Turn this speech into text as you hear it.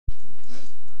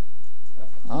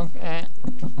Okay.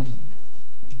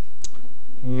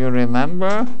 You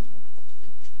remember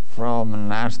from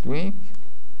last week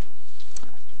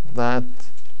that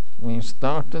we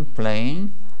started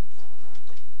playing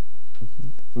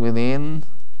within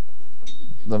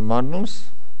the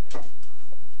models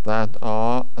that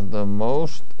are the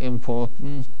most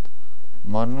important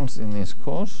models in this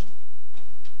course.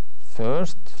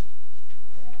 First,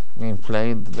 we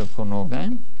played the Cournot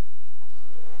game.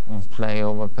 We play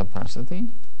over capacity.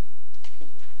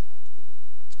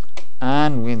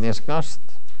 And we discussed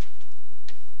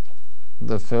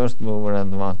the first mover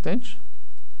advantage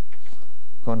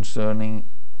concerning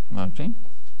merging,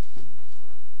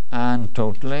 and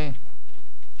totally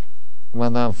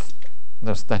whether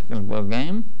the Stackelberg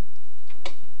game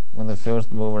with the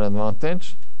first mover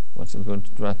advantage was a good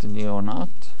strategy or not.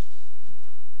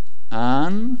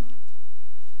 And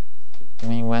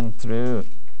we went through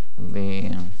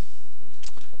the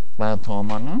Bertrand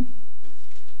model,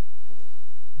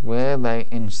 where they,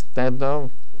 instead of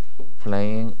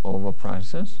playing over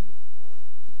prices,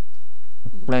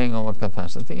 playing over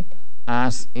capacity,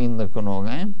 as in the Cournot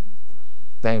game,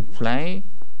 they play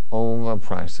over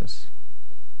prices.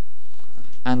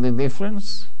 And the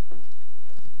difference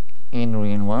in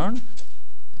real world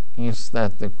is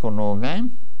that the Cournot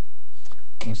game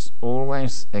is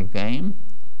always a game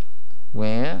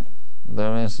where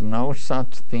there is no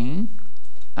such thing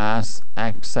as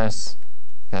excess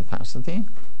capacity.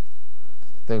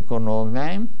 The Cournot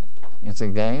game is a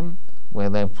game where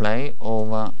they play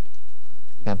over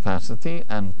capacity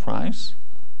and price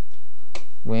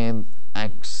with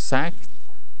exact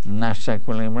Nash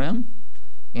equilibrium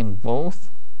in both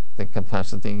the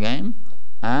capacity game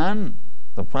and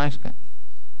the price game.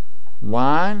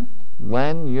 While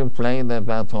when you play the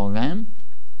Bertrand game,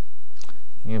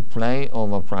 you play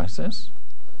over prices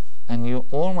and you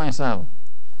always have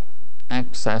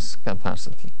excess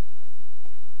capacity.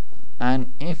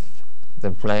 And if the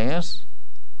players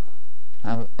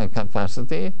have a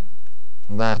capacity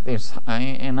that is high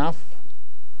enough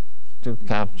to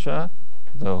capture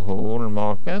the whole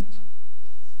market,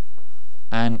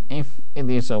 and if it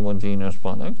is a homogeneous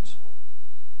product,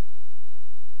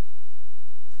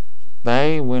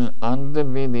 they will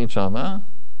underbid each other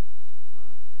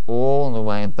all the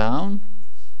way down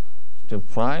to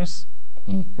price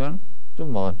equal to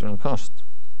marginal cost.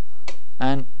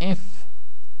 And if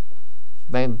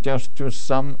they just to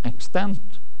some extent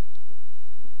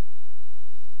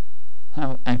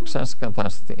have excess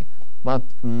capacity, but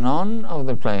none of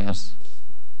the players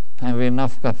have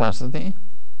enough capacity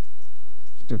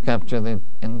to capture the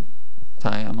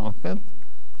entire market,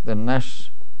 the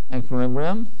Nash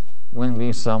equilibrium will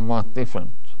be somewhat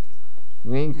different.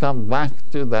 We come back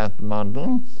to that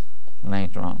model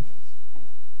later on.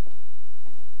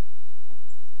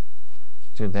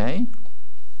 Today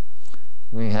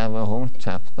we have a whole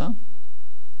chapter,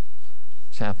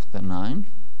 chapter 9,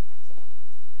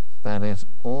 that is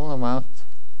all about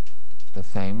the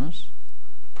famous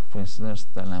prisoner's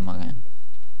dilemma game.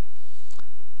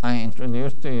 I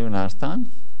introduced to you last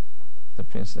time the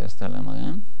prisoner's dilemma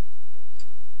game,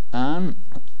 and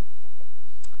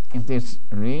it is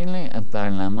really a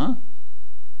dilemma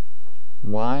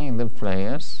why the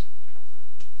players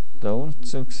don't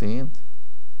succeed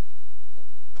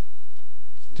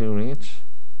to reach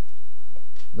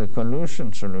the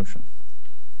collusion solution.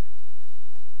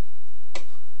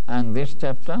 And this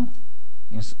chapter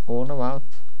is all about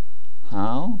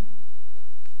how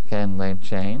can they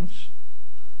change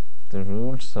the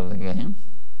rules of the game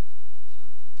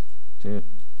to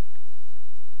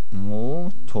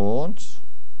move towards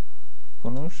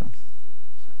collusion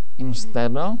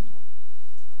instead of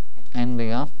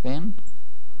ending up in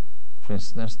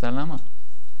prisoner's dilemma.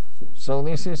 So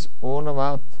this is all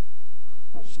about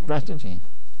strategy,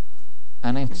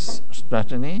 and it's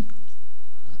strategy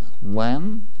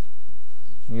when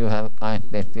you have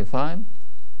identified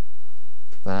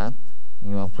that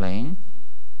you are playing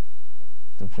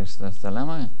the prisoner's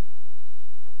dilemma.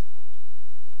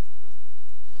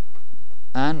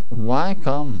 And why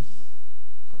come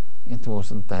it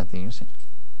wasn't that easy?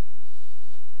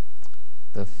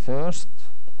 The first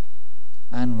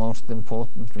and most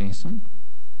important reason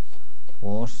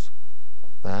was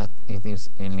that it is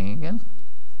illegal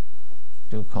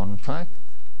to contract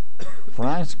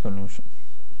price collusion.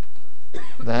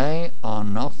 They are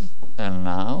not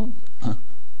allowed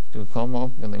to come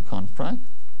up with a contract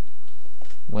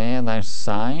where they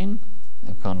sign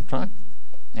a contract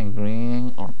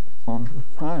agreeing on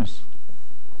price.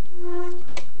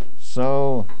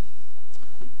 So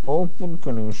open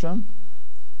collusion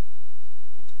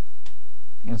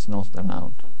is not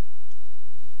allowed.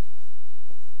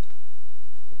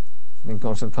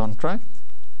 because a contract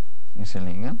is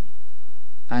illegal,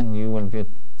 and you will be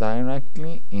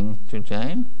directly into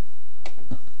jail,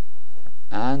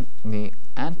 and the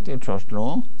antitrust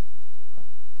law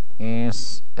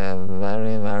is a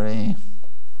very, very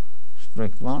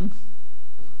strict one,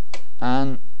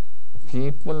 and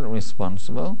people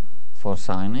responsible for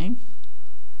signing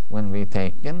will be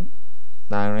taken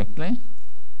directly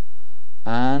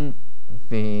and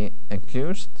be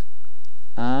accused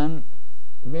and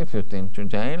be put into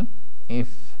jail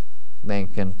if they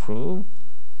can prove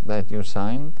that you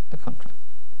signed a contract.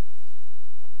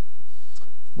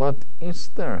 But is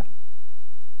there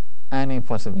any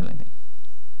possibility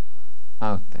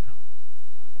out there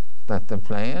that the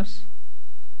players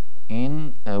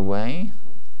in a way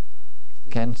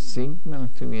can signal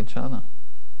to each other?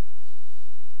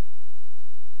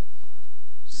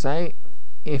 Say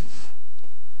if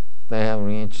they have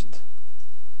reached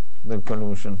the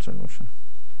collusion solution,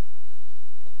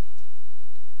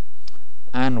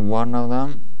 and one of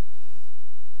them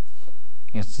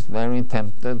is very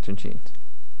tempted to cheat.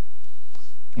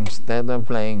 Instead of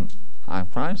playing high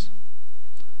price,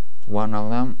 one of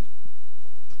them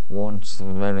wants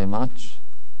very much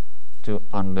to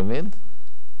underbid,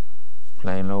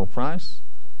 play low price,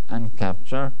 and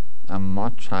capture a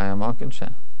much higher market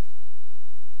share.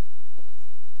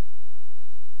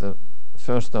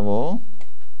 First of all,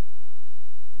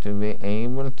 to be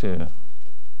able to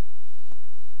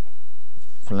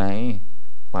play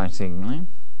by signaling,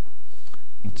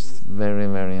 it's very,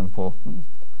 very important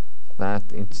that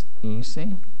it's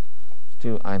easy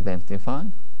to identify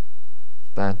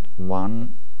that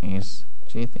one is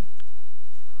cheating.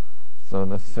 So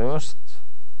the first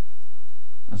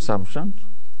assumption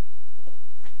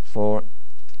for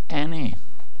any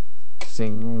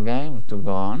signal game to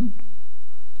go on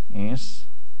is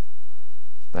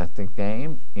that the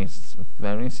game is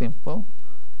very simple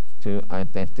to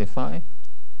identify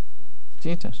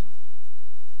cheaters.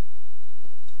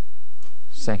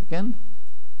 Second,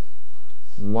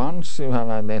 once you have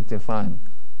identified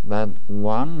that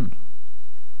one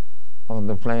of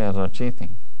the players are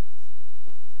cheating,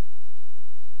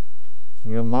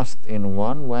 you must in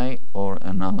one way or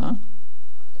another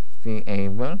be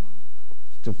able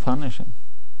to punish him.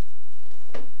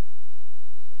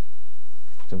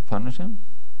 To punish him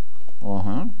or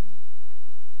her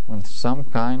with some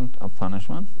kind of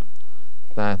punishment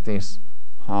that is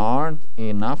hard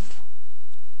enough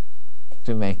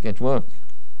to make it work,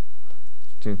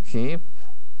 to keep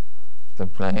the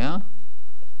player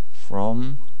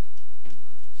from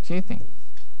cheating.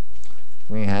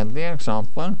 We had the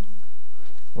example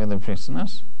with the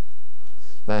prisoners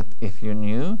that if you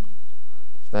knew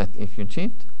that if you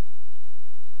cheat,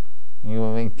 you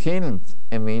will be killed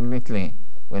immediately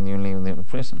when you leave the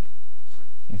prison.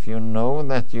 If you know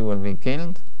that you will be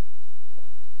killed,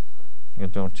 you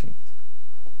don't cheat.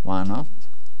 Why not?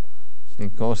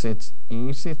 Because it's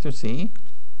easy to see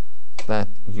that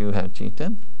you have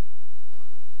cheated,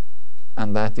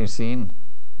 and that is seen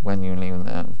when you leave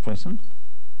the prison,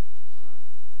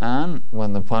 and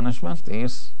when the punishment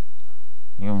is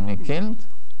you will be killed,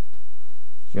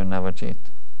 you never cheat.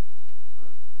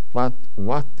 But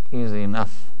what is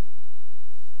enough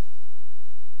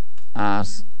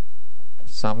as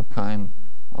some kind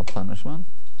of punishment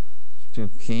to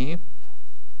keep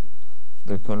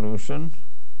the collusion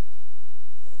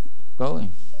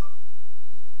going?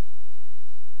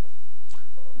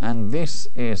 And this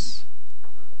is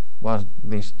what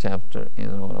this chapter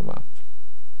is all about.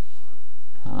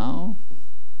 How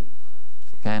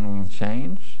can we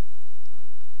change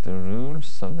the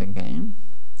rules of the game,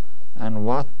 and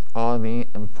what are the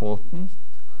important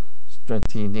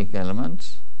strategic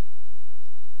elements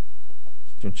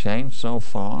to change so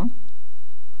far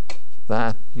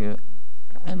that you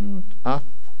end up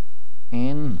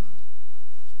in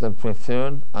the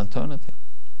preferred alternative.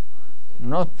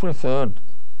 Not preferred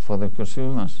for the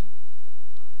consumers,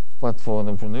 but for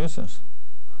the producers.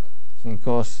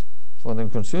 Because for the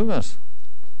consumers,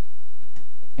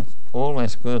 it's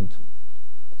always good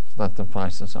that the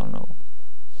prices are low.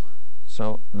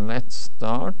 So let's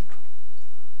start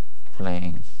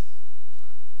playing.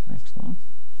 Next one.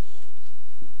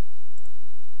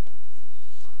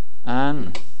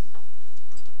 And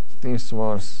this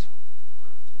was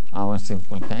our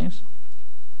simple case.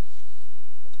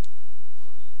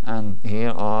 And here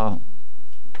are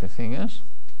the figures.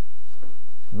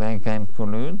 They can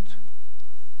collude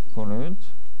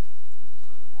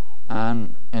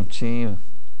and achieve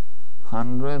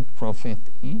 100 profit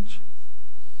each,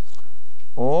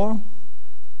 or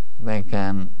they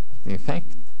can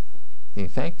defect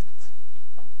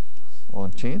or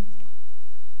cheat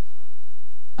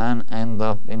and end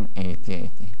up in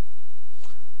 80-80.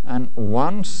 And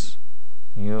once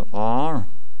you are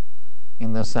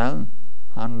in the cell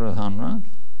 100-100,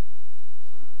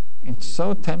 it's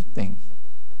so tempting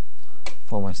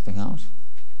for Westinghouse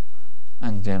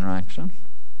and General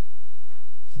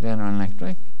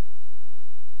Electric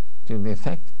to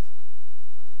defect,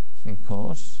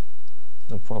 because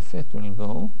the profit will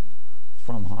go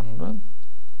from 100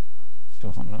 to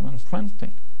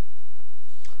 120.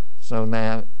 So they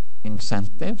have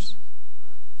incentives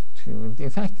to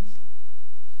defect,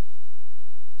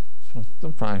 put the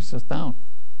prices down.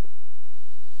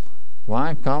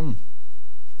 Why come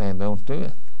they don't do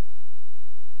it?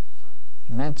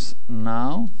 Let's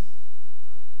now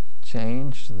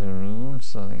change the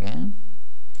rules of the game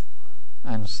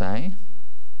and say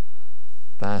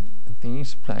that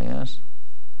these players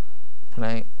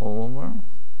play over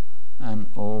and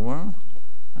over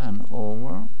and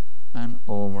over and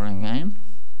over again.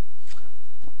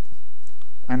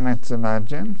 And let's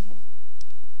imagine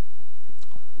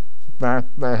that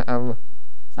they have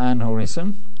an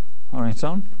horizon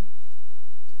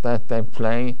that they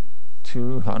play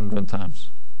 200 times.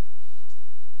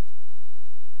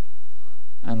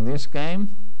 And this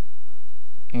game,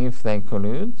 if they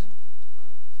collude,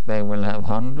 they will have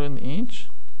 100 each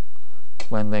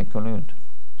when they collude.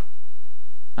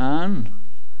 And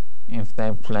if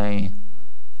they play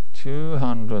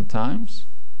 200 times,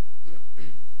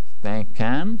 they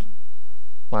can,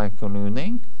 by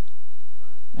colluding,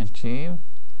 achieve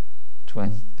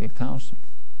 20,000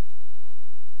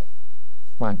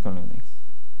 by colluding.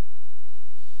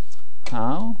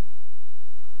 How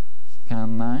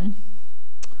can they,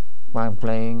 by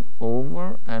playing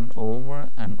over and over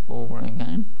and over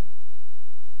again,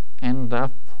 end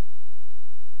up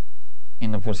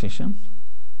in a position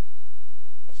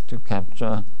to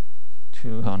capture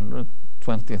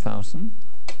 220,000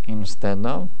 instead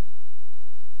of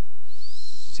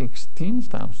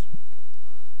 16,000?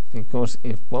 Because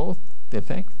if both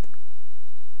defect,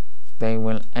 they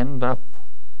will end up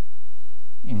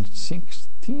in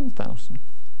 16,000,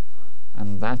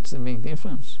 and that's a big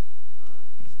difference.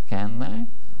 Can they,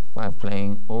 by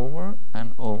playing over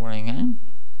and over again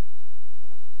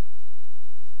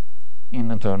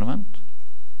in a tournament,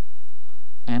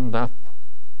 end up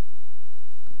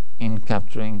in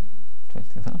capturing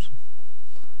 20,000?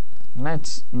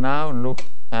 Let's now look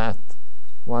at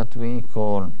what we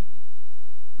call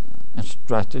a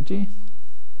strategy,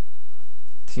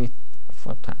 tit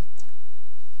for tat.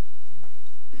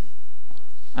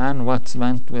 And what's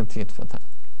meant with tit for tat?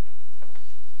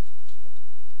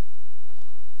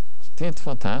 Tit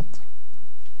for tat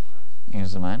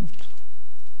is meant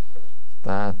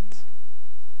that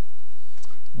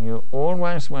you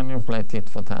always, when you play tit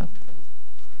for tat,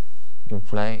 you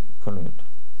play collude.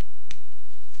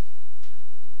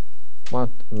 But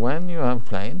when you have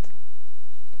played,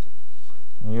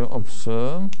 you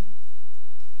observe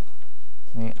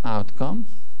the outcome,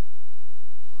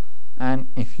 and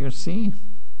if you see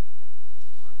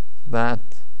that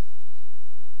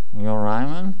your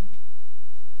rival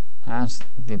has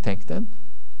detected,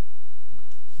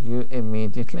 you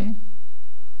immediately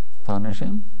punish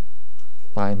him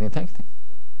by detecting.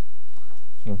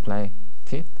 You play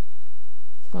tit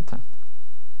for tat.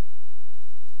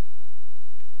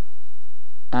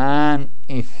 And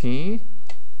if he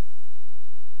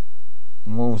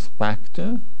moves back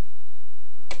to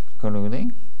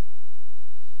colluding,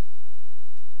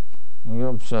 you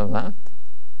observe that,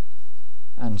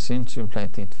 and since you play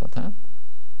tit for tat,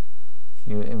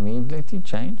 you immediately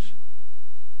change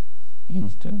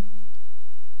into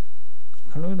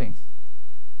colluding.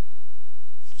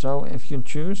 So if you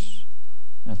choose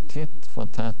a tit for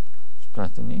tat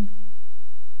strategy,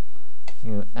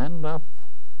 you end up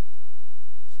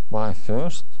by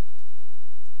first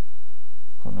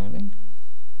colluding,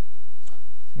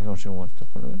 because you want to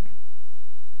collude,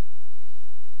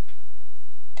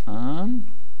 and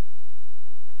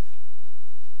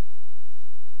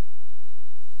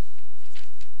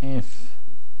if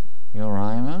your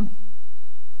rival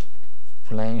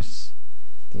plays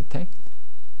detect,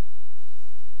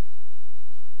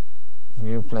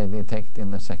 you play detect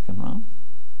in the second round,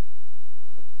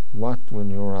 what will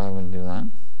your rival do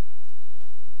then?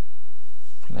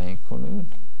 Play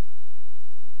collude.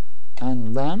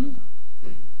 And then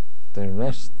the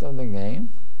rest of the game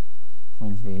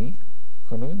will be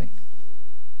colluding.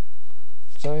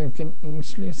 So you can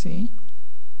easily see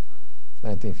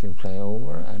that if you play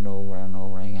over and over and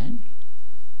over again,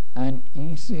 an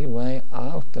easy way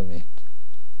out of it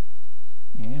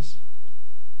is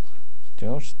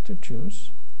just to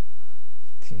choose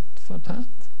tit for tat.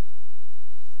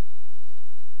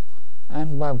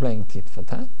 And by playing tit for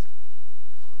tat,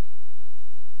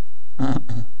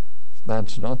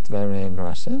 that's not very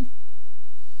aggressive.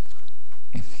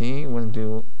 If he will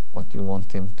do what you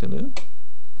want him to do,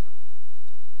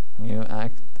 you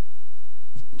act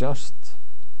just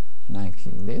like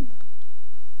he did.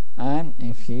 And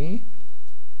if he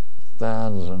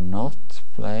does not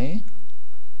play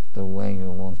the way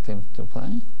you want him to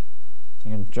play,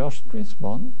 you just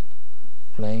respond,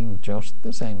 playing just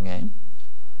the same game.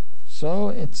 So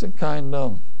it's a kind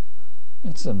of,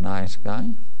 it's a nice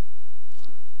guy,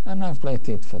 and I play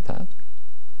tit for tat.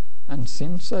 And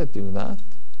since I do that,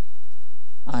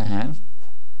 I help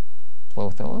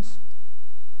both of us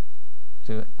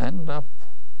to end up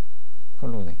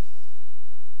colluding.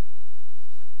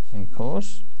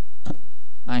 Because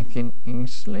I can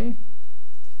easily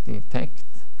detect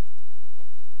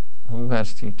who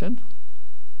has cheated,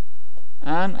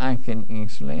 and I can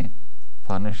easily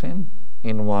punish him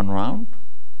in one round,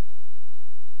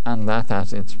 and that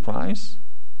has its price.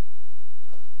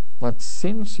 But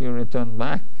since you return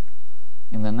back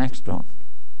in the next round,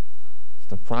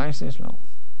 the price is low.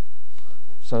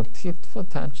 So tit for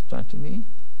tat strategy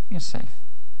is safe.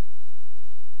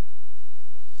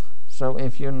 So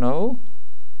if you know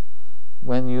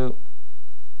when you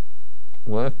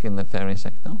work in the ferry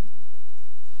sector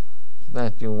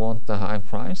that you want the high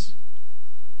price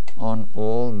on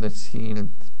all the sealed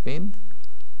bid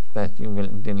that you will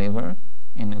deliver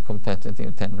in a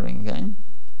competitive tendering game,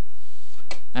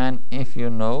 and if you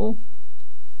know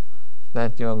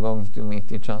that you are going to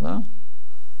meet each other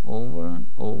over and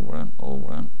over and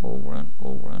over and over and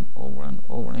over and over and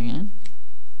over again,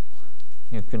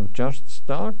 you can just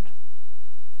start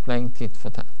playing tit for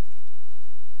tat.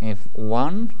 If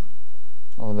one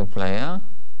of the player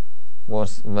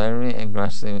was very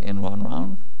aggressive in one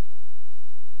round,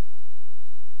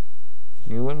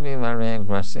 you will be very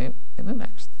aggressive in the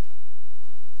next.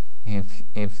 If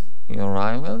your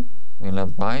rival will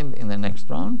abide in the next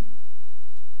round,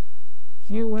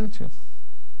 you will too.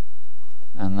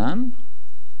 And then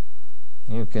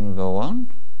you can go on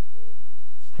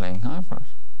playing high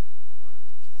price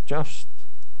just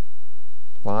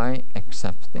by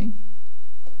accepting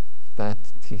that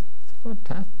tit for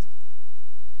tat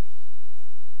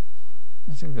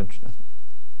is a good strategy.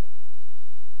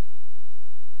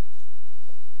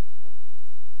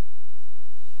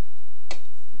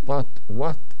 But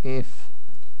what if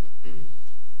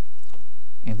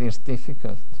it is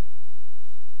difficult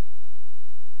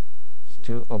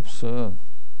to observe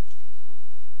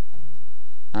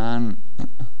and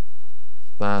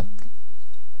that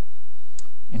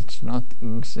it's not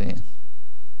easy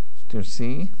to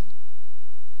see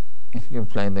if you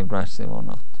played aggressive or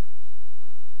not?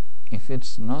 If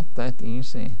it's not that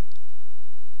easy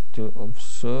to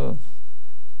observe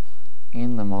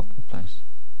in the marketplace,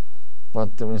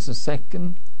 but there is a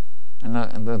second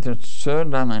and the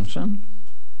third dimension,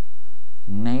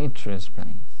 nature is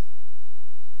playing.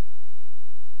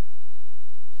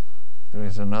 There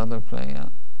is another player,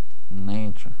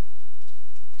 nature.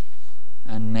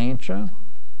 And nature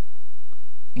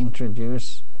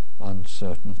introduces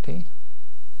uncertainty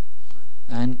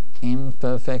and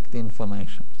imperfect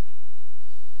information.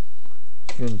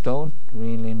 You don't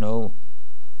really know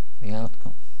the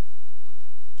outcome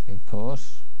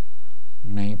because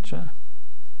nature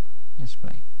is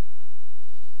playing.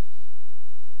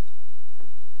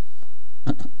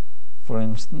 For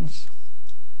instance,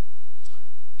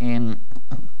 in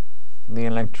the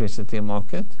electricity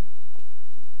market,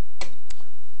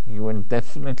 you will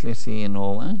definitely see in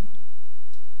Norway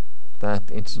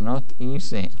that it's not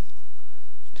easy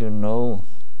to know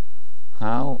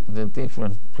how the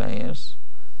different players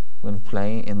will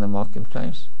play in the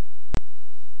marketplace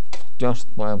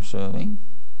just by observing,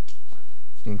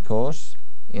 because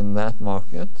in that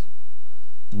market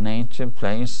nature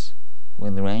plays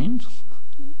with rain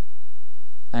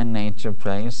and nature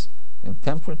plays with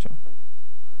temperature.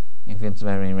 If it's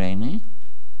very rainy,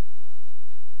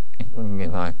 it will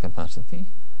give high capacity.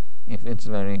 If it's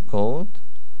very cold,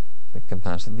 the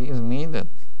capacity is needed.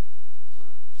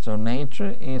 So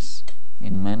nature is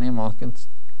in many markets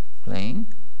playing,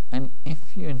 and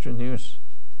if you introduce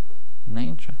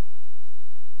nature,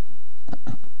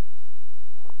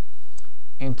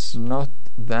 it's not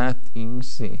that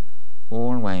easy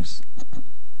always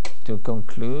to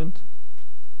conclude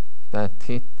that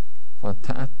tit for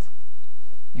tat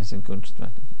is a good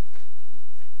strategy.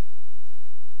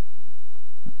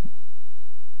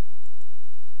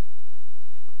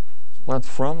 But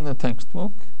from the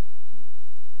textbook,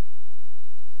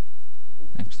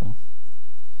 next one.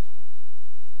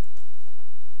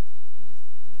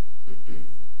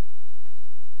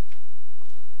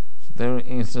 there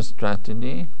is a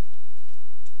strategy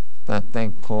that they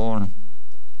call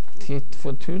tit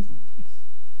for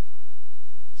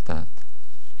tat.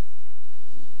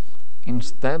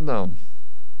 Instead of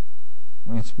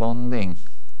responding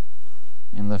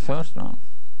in the first round,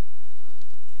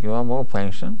 you are more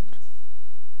patient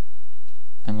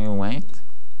and you wait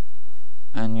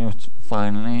and you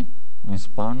finally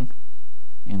respond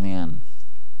in the end.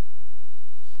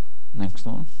 Next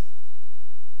one.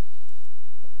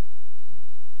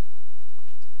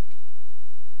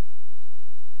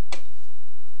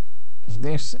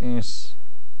 This is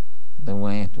the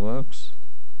way it works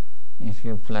if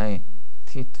you play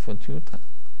tit for tat.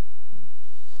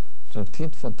 So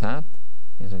tit for tat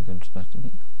is a good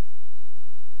strategy.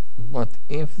 But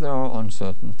if there are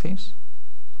uncertainties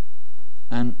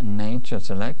and nature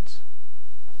selects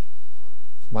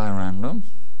by random,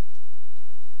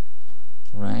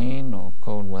 rain or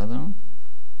cold weather,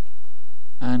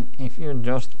 and if you're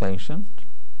just patient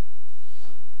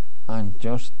and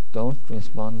just don't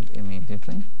respond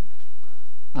immediately,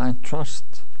 I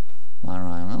trust my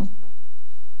rival.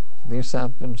 This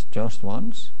happens just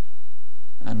once,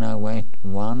 and I wait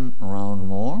one round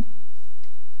more,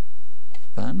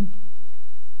 then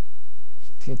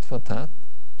tit for tat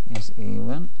is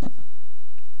even,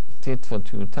 tit for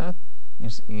tat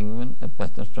is even a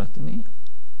better strategy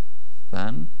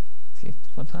than tit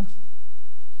for tat.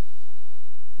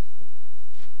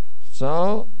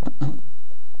 So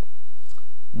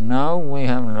now we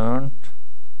have learned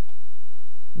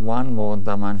one more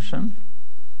dimension.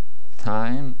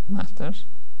 Time matters.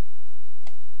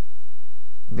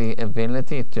 The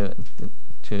ability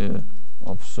to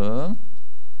observe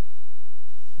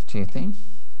cheating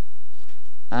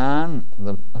and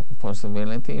the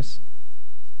possibilities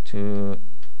to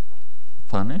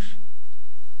punish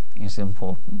is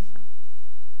important.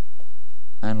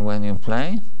 And when you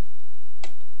play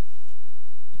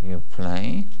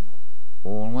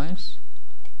always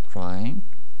trying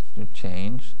to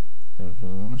change the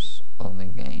rules of the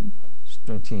game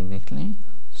strategically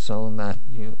so that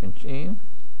you achieve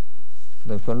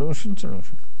the collusion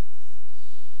solution.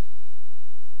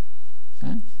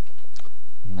 Okay?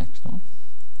 Next one.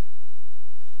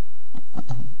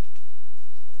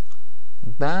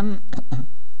 Then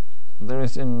there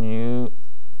is a new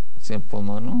simple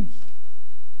model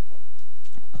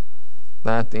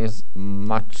that is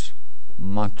much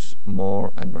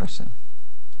more aggressive.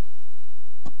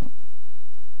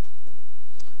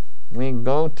 We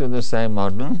go to the same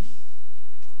model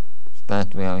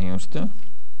that we are used to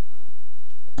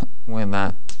with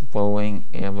that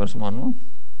Boeing-Evers model,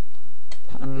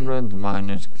 100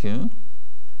 minus Q.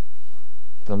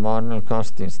 The model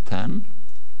cost is 10.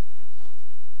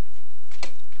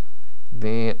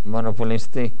 The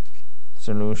monopolistic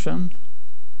solution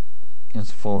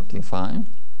is 45.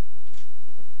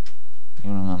 You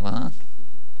remember that?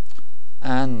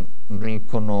 And the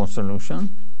Cournot solution,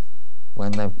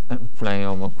 when they play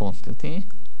over quantity,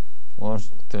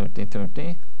 was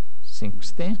 30-30,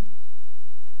 60.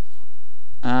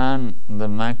 And the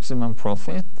maximum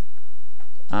profit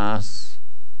as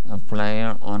a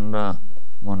player under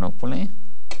Monopoly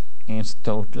is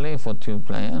totally for two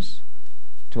players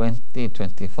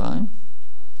 20-25,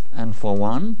 and for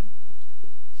one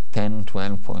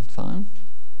 10-12.5.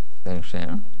 They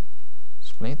share,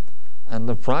 split, and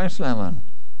the price level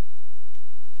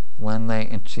when they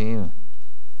achieve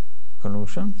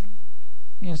collusion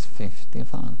is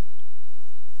 55.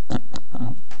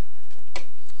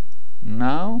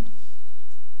 Now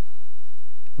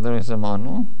there is a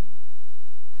model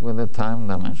with a time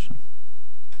dimension.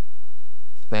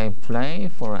 They play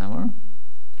forever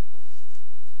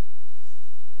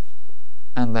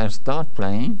and they start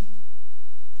playing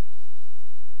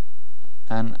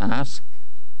and ask,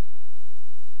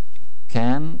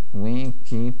 can we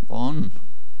keep on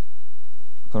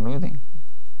colluding?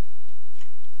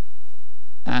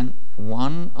 And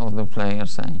one of the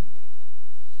players say,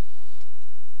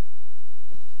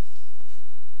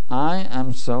 I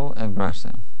am so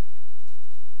aggressive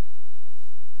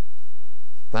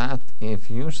that if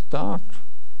you start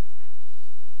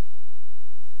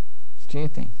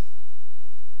cheating,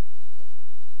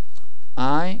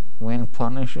 I will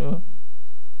punish you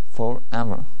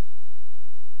forever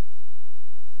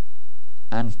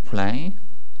and play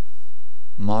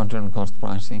marginal cost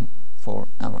pricing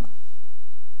forever.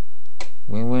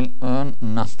 We will earn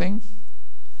nothing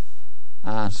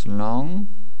as long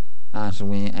as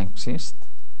we exist,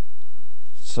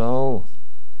 so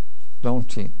don't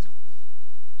cheat.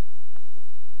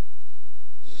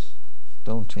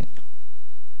 Don't cheat.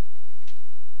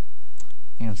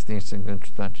 Is this a good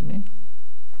strategy?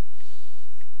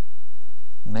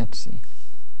 let's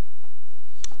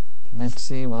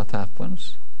see what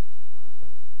happens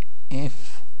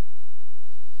if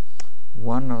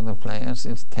one of the players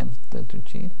is tempted to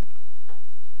cheat.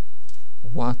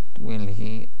 What will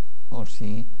he or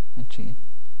she achieve?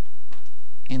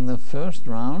 In the first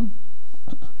round,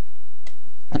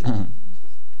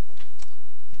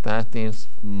 that is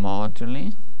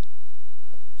marginally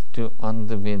to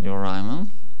underbid your rival,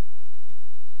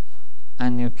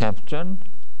 and you captured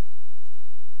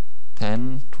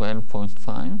 10,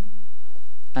 12.5,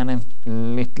 and a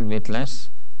little bit less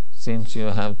since you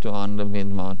have to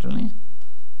underbid marginally,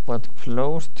 but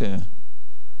close to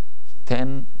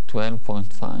 10,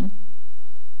 12.5,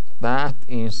 that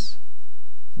is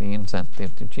the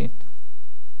incentive to cheat.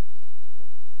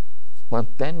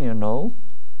 But then you know,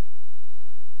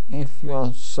 if you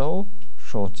are so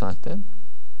short-sighted,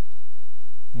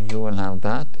 you will have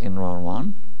that in round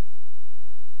 1,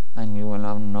 and you will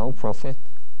have no profit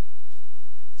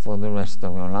for the rest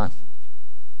of your life.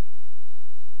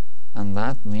 And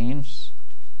that means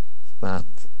that,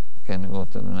 can you go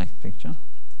to the next picture?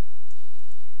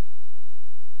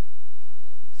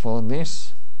 For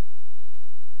this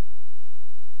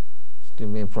to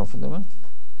be profitable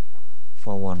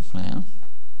for one player,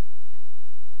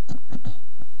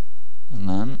 and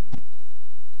then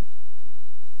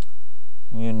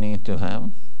you need to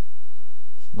have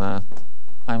that,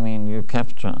 I mean, you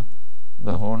capture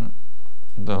the whole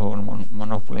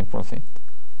monopoly profit.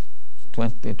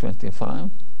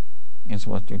 20-25 is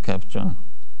what you capture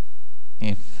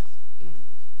if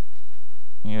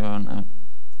you earn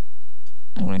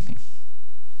everything.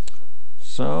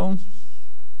 So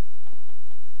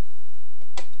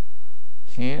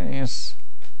here is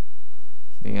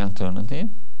the alternative.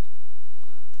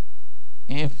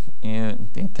 If you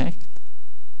detect,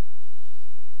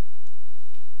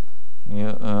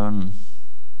 you earn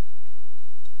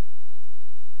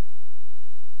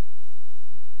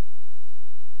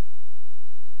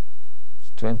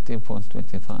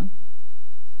 20.25,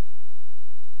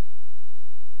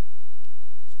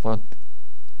 but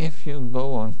if you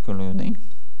go on colluding,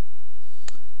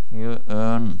 you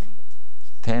earn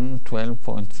 10,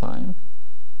 12.5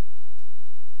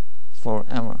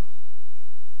 forever.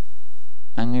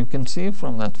 And you can see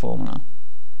from that formula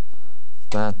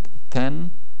that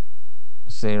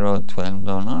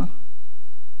 $10,012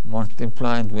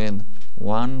 multiplied with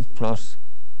 1 plus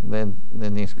the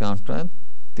discount rate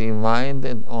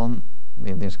divided on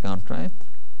the discount rate,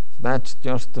 that's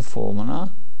just the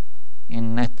formula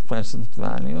in net present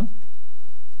value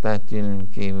that will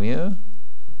give you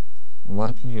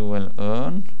what you will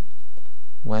earn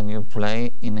when you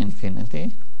play in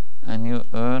infinity, and you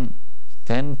earn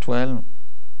 10, 12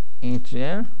 each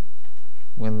year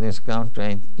with discount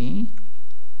rate E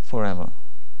forever.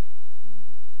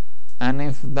 And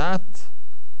if that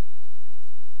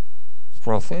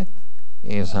profit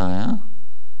is higher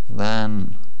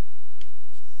than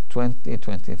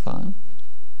 20-25,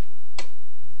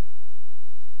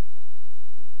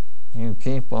 you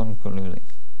keep on colluding.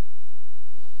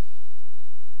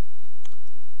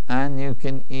 And you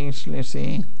can easily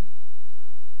see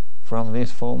from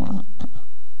this formula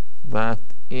that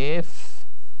if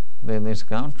the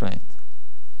discount rate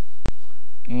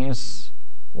is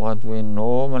what we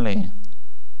normally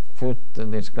put the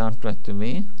discount rate to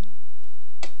be,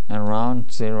 around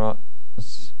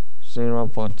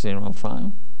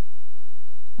 0.05,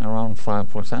 around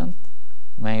 5%,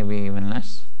 maybe even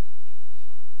less,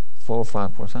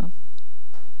 4-5%,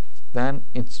 then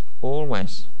it's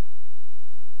always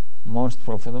most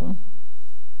profitable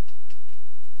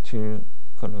to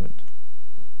collude.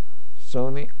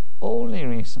 So the only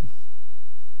reason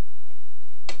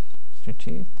to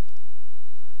cheat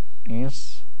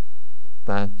is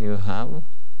that you have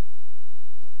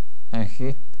a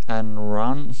hit and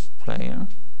run player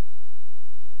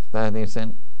that is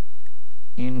an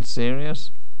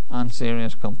unserious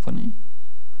company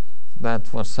that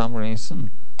for some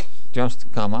reason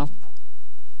just come up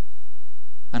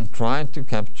and try to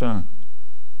capture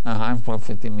a high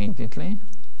profit immediately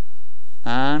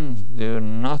and do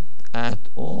not at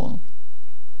all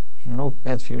look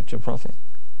at future profit.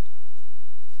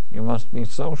 You must be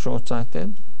so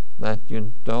short-sighted that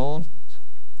you don't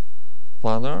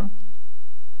bother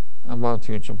about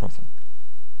future profit.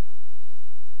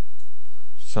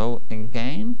 So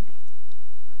again,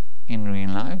 in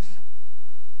real life,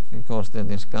 because the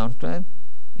discount rate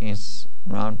is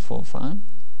around 4-5,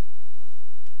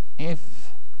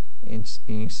 if it's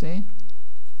easy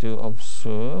to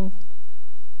observe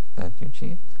that you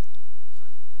cheat,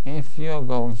 if you're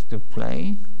going to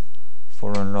play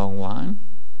for a long while,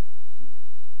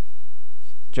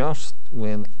 just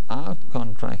without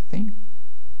contracting,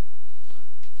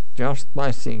 just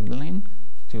by signaling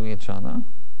to each other,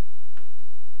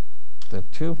 the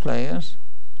two players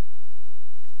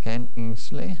can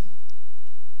easily,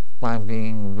 by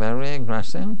being very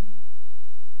aggressive,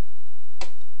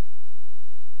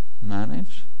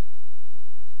 manage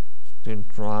to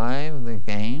drive the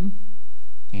game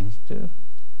into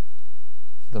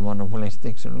the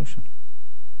monopolistic solution,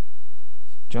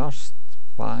 just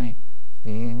by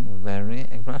being very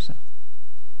aggressive.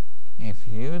 If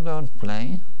you don't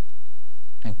play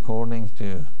according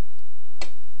to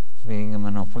being a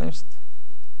monopolist,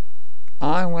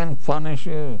 I will punish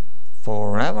you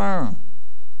forever.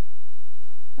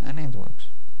 And it works.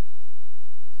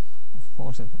 Of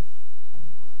course it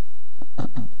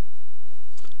works.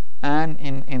 And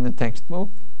in the textbook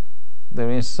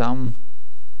there is some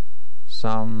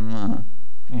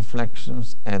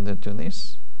reflections added to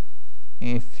this.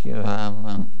 If you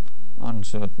have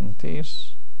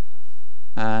uncertainties,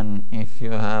 and if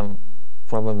you have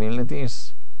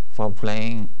probabilities for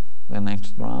playing the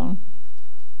next round,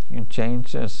 you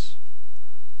change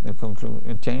the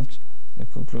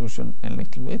conclusion a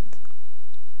little bit.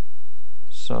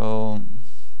 So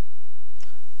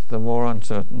the more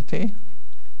uncertainty,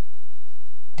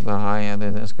 the higher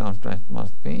the discount rate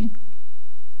must be,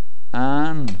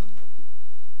 and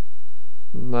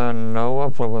the lower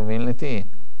probability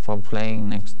for playing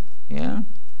next year,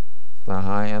 the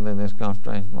higher the discount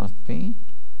rate must be.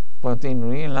 But in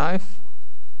real life,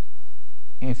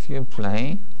 if you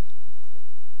play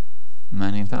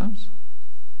many times,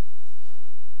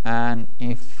 and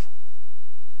if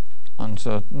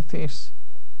uncertainties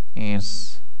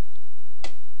is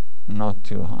not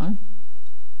too high,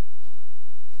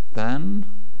 then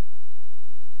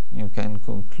you can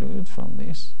conclude from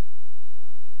this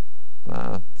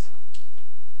that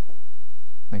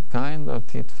the kind of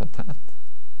tit for tat,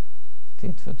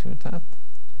 tit for two tat,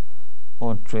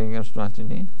 or trigger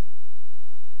strategy,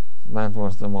 that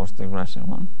was the most aggressive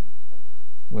one,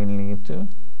 will lead to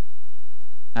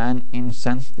an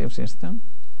incentive system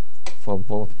for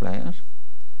both players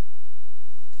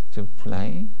to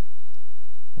play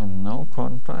with no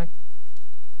contract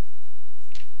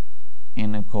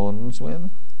in accordance with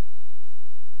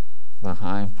the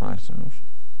high price solution.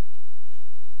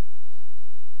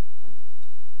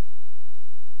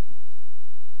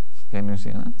 Can you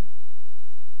see that?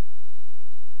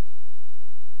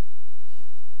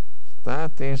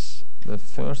 That is the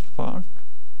first part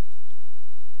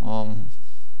of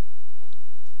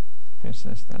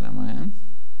Business Dilemma M,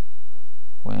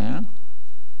 where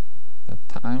the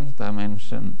time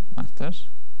dimension matters,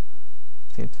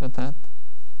 tit for tat,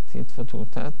 tit for two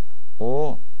tat,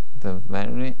 or the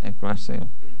very aggressive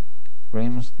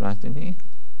grim strategy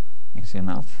is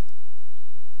enough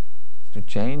to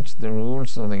change the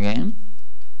rules of the game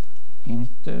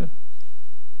into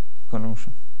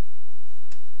collusion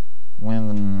with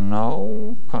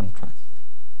no contract.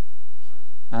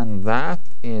 And that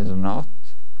is not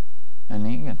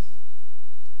illegal.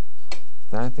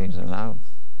 That is allowed.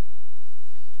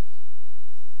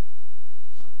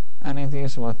 And it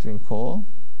is what we call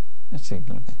a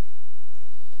signal game.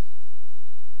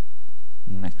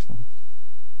 Next one.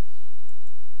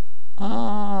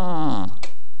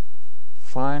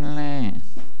 Finally,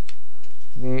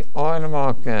 the oil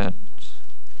market,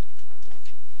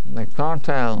 the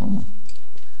cartel,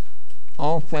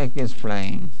 OPEC is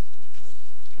playing.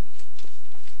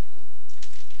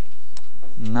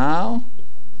 Now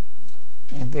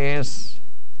it is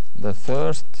the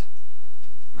first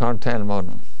cartel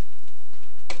model,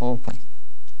 OPEC.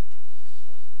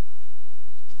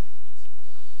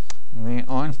 The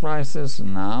oil prices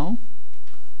now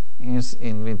is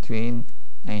in between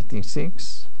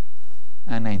 86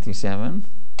 and 87,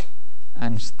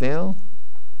 and still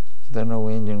the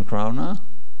Norwegian krona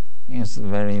is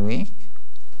very weak,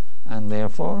 and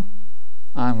therefore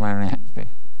I'm very happy.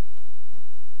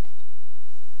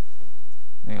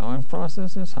 The oil price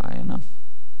is high enough.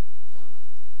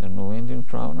 The Norwegian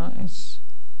krona is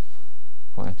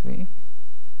quite weak,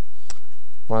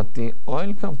 but the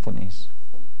oil companies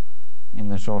in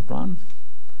the short run,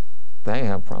 they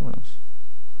have problems.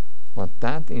 But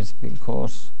that is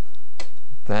because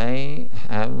they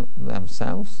have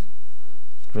themselves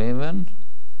driven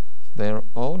their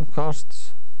own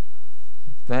costs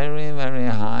very, very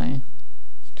high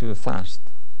too fast.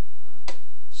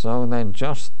 So they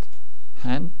just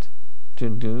had to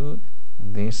do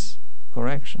this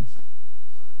correction.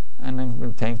 And it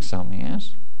will take some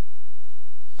years.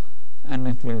 And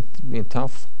it will be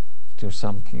tough to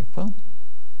some people,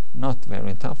 not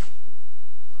very tough.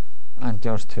 I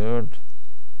just heard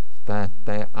that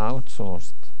they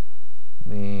outsourced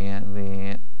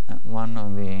the one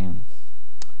of the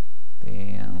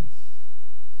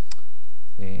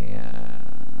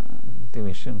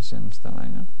divisions in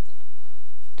Stavanger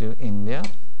to India,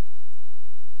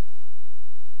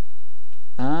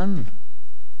 and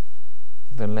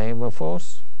the labor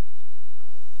force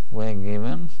were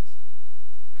given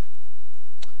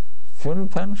full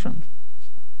pension,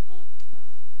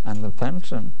 and the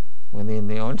pension within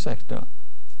the oil sector,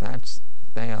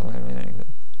 they are very, very good.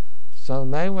 So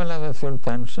they will have a full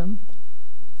pension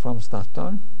from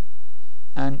Statoil,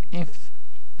 and if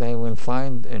they will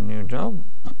find a new job,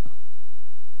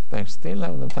 they still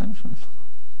have the pension.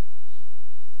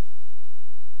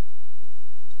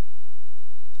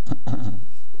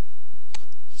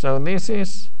 So this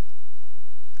is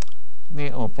the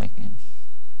OPEC.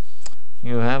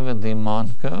 You have a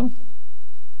demand curve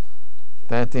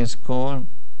that is called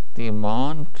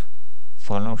demand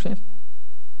fellowship,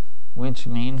 which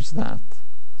means that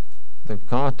the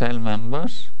cartel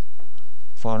members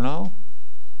follow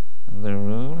the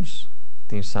rules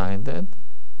decided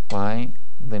by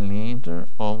the leader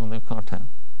of the cartel.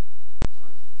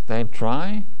 They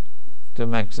try to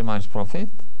maximize profit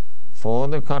for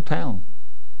the cartel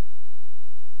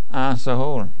as a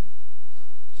whole.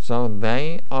 So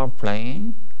they are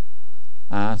playing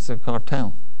as a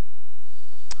cartel.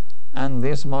 And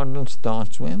this model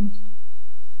starts with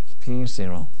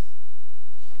P0.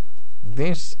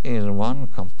 This is one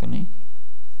company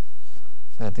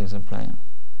that is a player.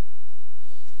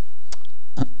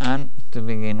 And to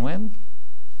begin with,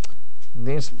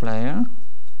 this player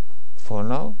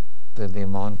follow the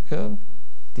demand curve,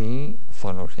 D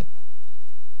fellowship.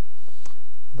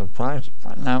 The price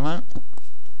level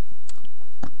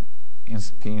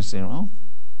is P0,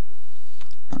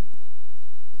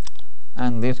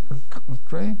 and this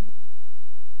country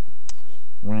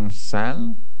will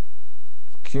sell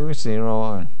Q0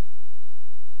 oil,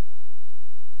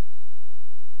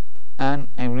 and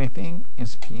everything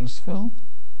is peaceful,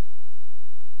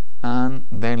 and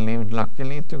they lived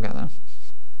luckily together.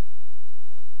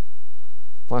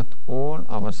 But all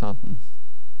of a sudden,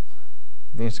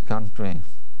 this country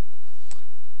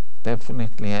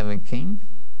definitely have a king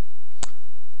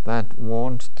that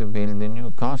wants to build a new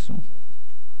castle,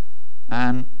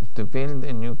 and to build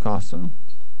a new castle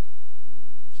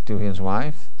to his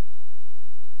wife,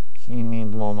 he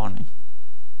need more money.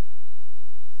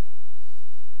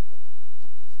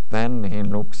 Then he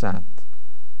looks at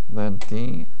the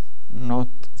D not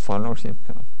fellowship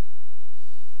curve,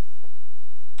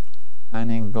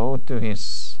 and he go to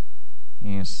his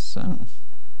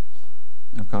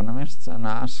economists and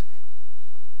ask,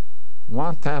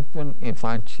 what happens if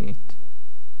I cheat?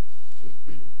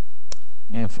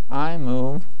 If I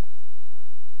move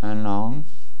along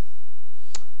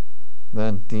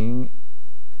the D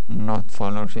not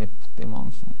fellowship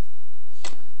dimension,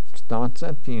 starts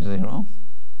at P0,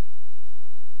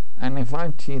 and if I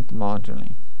cheat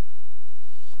marginally,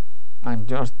 I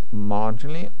just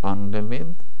marginally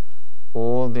underbid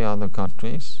all the other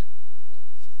countries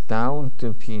down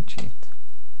to P cheat.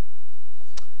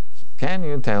 Can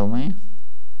you tell me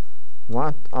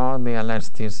what are the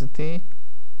elasticity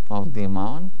of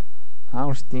demand?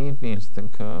 How steep is the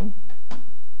curve?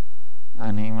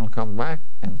 And he will come back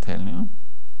and tell you,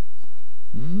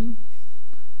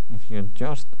 if you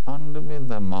just underbid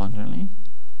them marginally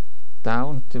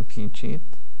down to P cheat,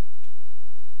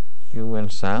 you will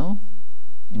sell,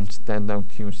 instead of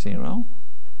Q0,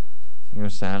 you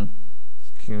sell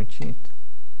Q cheat.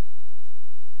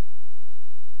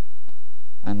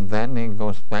 And then he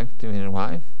goes back to his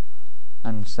wife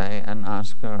and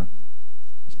ask her,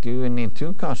 do you need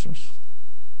 2 castles?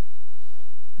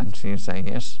 And she say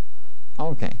yes.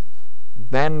 Okay,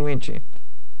 then we cheat.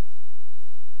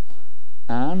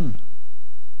 And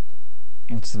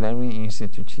it's very easy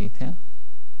to cheat here,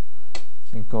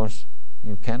 because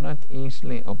you cannot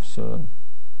easily observe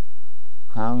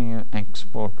how you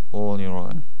export all your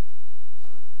oil.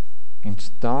 It's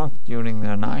dark during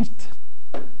the night,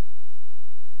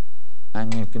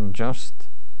 and you can just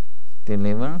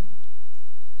deliver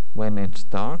when it's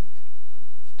dark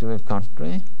to a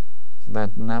country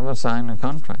that never signed a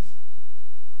contract.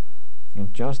 You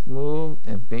just move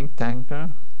a big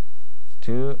tanker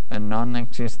to a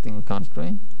non-existing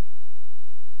country,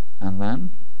 and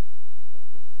then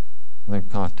the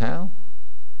cartel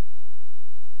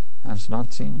has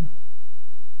not seen you,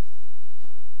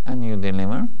 and you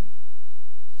deliver,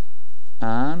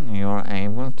 and you are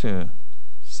able to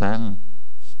sell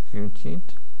Q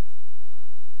cheat.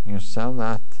 You sell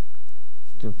that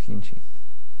to P cheat,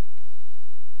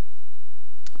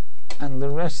 and the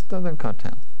rest of the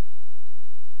cartel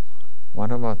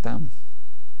What about them?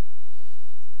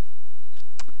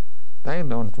 They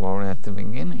don't worry at the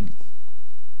beginning,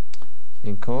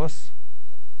 because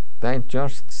they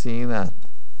just see that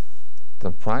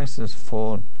the prices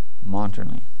fall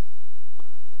marginally.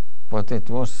 But it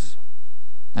was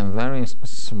a very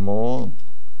small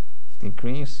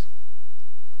decrease,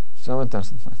 so it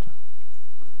doesn't matter.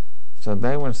 So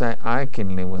they will say, I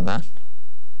can live with that.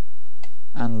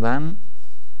 And then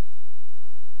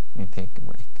we take a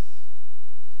break.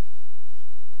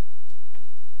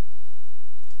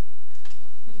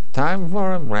 Time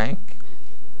for a break.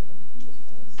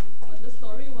 But the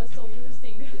story was so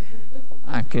interesting.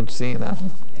 I could see that.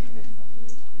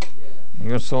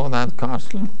 You saw that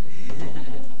castle?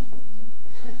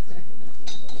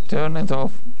 Turn it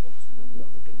off.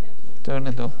 Turn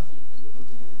it off.